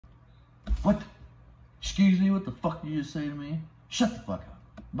What? Excuse me, what the fuck did you just say to me? Shut the fuck up.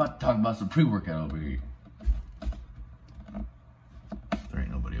 I'm about to talk about some pre-workout over here. There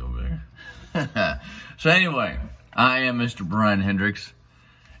ain't nobody over there. So anyway, I am Mr. Brian Hendricks,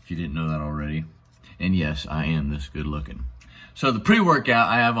 if you didn't know that already. And yes, I am this good looking. So the pre-workout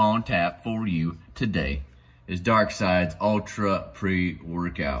I have on tap for you today is Darkside's Ultra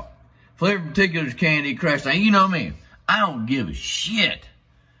Pre-Workout. Flavor particular is Candy Crush. Now, you know me. I don't give a shit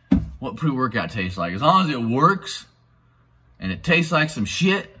what pre-workout tastes like. As long as it works and it tastes like some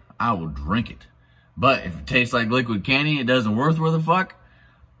shit, I will drink it. But if it tastes like liquid candy, it doesn't worth where the fuck,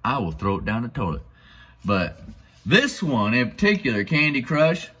 I will throw it down the toilet. But this one in particular, Candy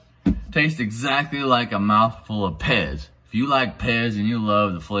Crush, tastes exactly like a mouthful of Pez. If you like Pez and you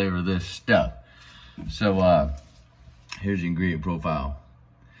love the flavor of this stuff. So, here's the ingredient profile.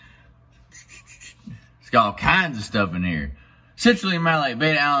 It's got all kinds of stuff in here. Citrulline malate,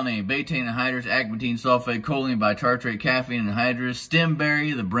 beta-alanine, betaine anhydrous, agmatine sulfate, choline, bitartrate, caffeine anhydrous,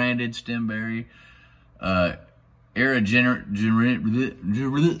 stemberry, the branded stemberry,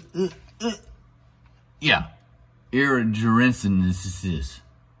 irigerensis,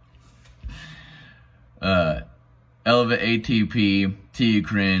 Elevate ATP,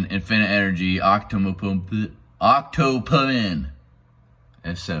 Teocrine, Infinite Energy, Octopamine,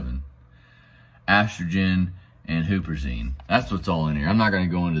 S7, Estrogen, and Huperzine. That's what's all in here. I'm not going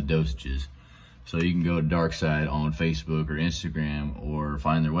to go into dosages. So you can go to Darkside on Facebook or Instagram or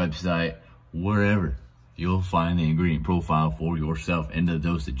find their website, wherever. You'll find the ingredient profile for yourself and the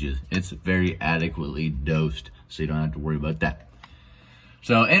dosages. It's very adequately dosed, so you don't have to worry about that.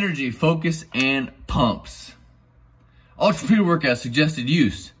 So energy, focus, and pumps. Ultra pre-workout suggested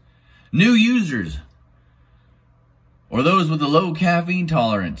use. New users or those with a low caffeine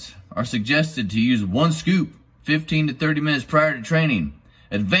tolerance are suggested to use 1 scoop 15 to 30 minutes prior to training.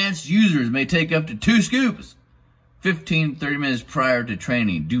 Advanced users may take up to 2 scoops 15 to 30 minutes prior to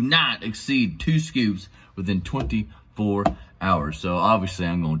training. Do not exceed 2 scoops within 24 hours. So obviously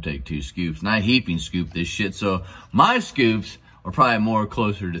I'm going to take 2 scoops. Not heaping scoop this shit. So my scoops are probably more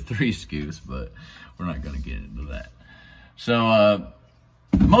closer to 3 scoops, but we're not going to get into that. So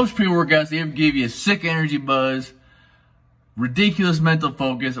most pre-workouts, they ever give you a sick energy buzz, ridiculous mental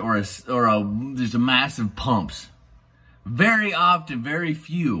focus, or just a massive pumps. Very often, very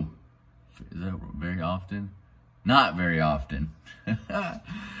few. Is that very often? Not very often.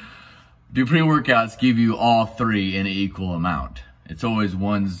 Do pre-workouts give you all 3 in an equal amount? It's always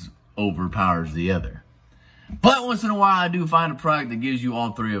one's overpowers the other. But once in a while, I do find a product that gives you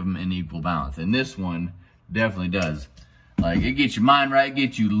all 3 of them in equal balance. And this one definitely does. Like, it gets your mind right,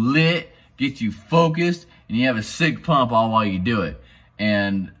 gets you lit, gets you focused, and you have a sick pump all while you do it.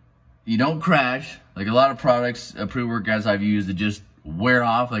 And you don't crash. Like a lot of products, pre-workouts I've used that just wear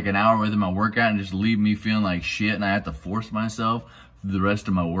off like an hour within my workout and just leave me feeling like shit, and I have to force myself through the rest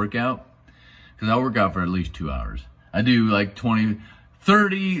of my workout. Because I work out for at least 2 hours. I do like 20,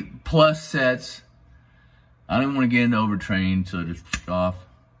 30 plus sets. I don't even want to get into overtraining, so just off.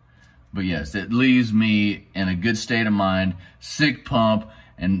 But yes, it leaves me in a good state of mind, sick pump,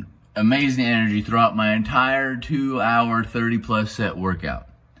 and amazing energy throughout my entire 2-hour, 30-plus set workout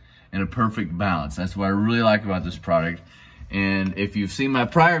in a perfect balance. That's what I really like about this product. And if you've seen my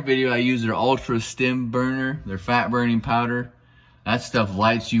prior video, I use their Ultra Stim Burner, their fat burning powder. That stuff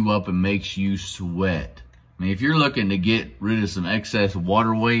lights you up and makes you sweat. I mean, if you're looking to get rid of some excess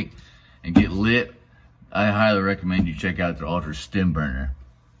water weight and get lit, I highly recommend you check out their Ultra Stim Burner.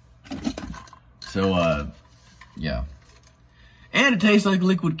 So, yeah. And it tastes like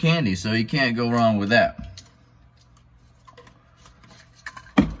liquid candy, so you can't go wrong with that.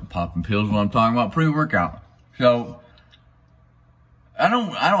 Popping pills when I'm talking about pre-workout. So, I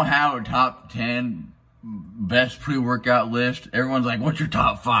don't have a top 10 best pre-workout list. Everyone's like, what's your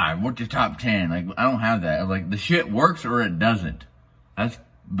top 5? What's your top 10? Like, I don't have that. Like, the shit works or it doesn't. That's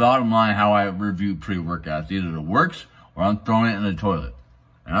bottom line how I review pre-workouts. Either it works or I'm throwing it in the toilet.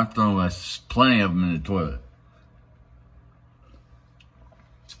 And I've thrown plenty of them in the toilet.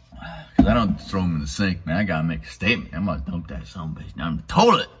 Because I don't throw them in the sink, man. I gotta make a statement. I'm gonna dump that sumbitch down the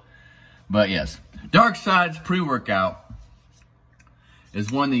toilet. But yes, Darkside's pre-workout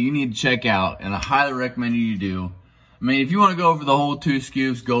is one that you need to check out, and I highly recommend you do. I mean, if you want to go for the whole 2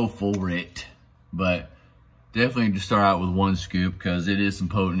 scoops, go for it. But definitely just start out with 1 scoop, because it is some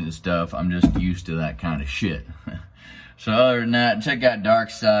potent stuff. I'm just used to that kind of shit. So other than that, check out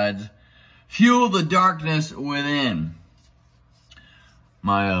Darkside's Fuel the Darkness Within.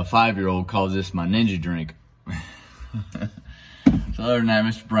 My 5-year-old calls this my ninja drink. So other than that,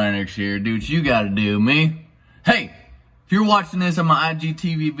 Mr. Brian Hendricks here. Do what you gotta do, me. Hey, if you're watching this on my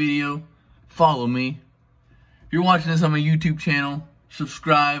IGTV video, follow me. If you're watching this on my YouTube channel,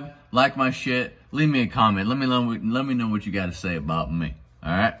 subscribe, like my shit, leave me a comment. Let me know what you got to say about me.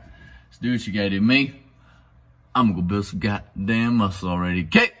 All right? Let's do what you got to do. Me, I'm going to go build some goddamn muscle already.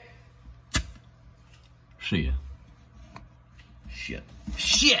 Okay? See ya.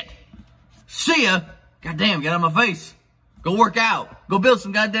 Shit. See ya. Goddamn, get out of my face. Go work out. Go build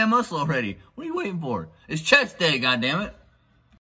some goddamn muscle already. What are you waiting for? It's chest day, goddammit.